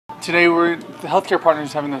Today the Healthcare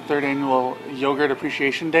Partners having the third annual Yogurt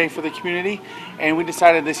Appreciation Day for the community, and we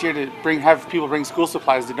decided this year to have people bring school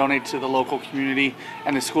supplies to donate to the local community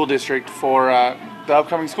and the school district for the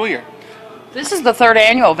upcoming school year. This is the third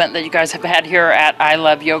annual event that you guys have had here at I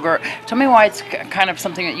Love Yogurt. Tell me why it's kind of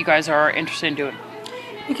something that you guys are interested in doing.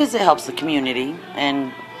 Because it helps the community,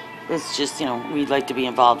 and it's just, we'd like to be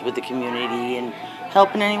involved with the community and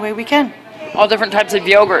help in any way we can. All different types of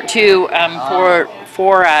yogurt too,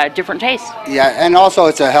 for different tastes. Yeah, and also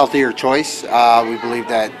it's a healthier choice. We believe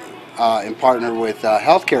that in partner with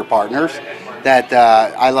Healthcare Partners, that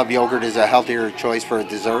I Love Yogurt is a healthier choice for a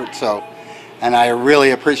dessert. So, and I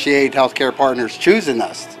really appreciate Healthcare Partners choosing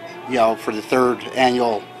us, for the third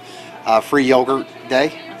annual free yogurt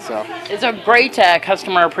day. So it's a great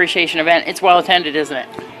customer appreciation event. It's well attended, isn't it?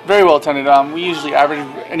 Very well attended. We usually average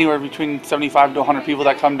anywhere between 75 to 100 people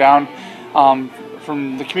that come down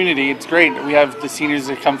from the community. It's great. We have the seniors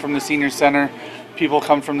that come from the senior center, people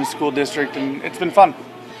come from the school district, and it's been fun.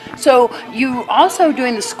 So you also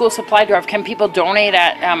doing the school supply drive. Can people donate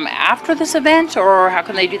at after this event, or how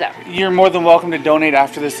can they do that? You're more than welcome to donate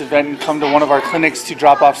after this event and come to one of our clinics to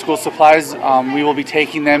drop off school supplies. We will be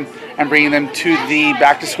taking them and bringing them to the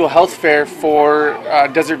back to school health fair for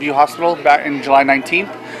Desert View Hospital back in July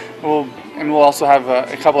 19th. We'll also have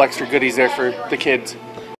a couple extra goodies there for the kids.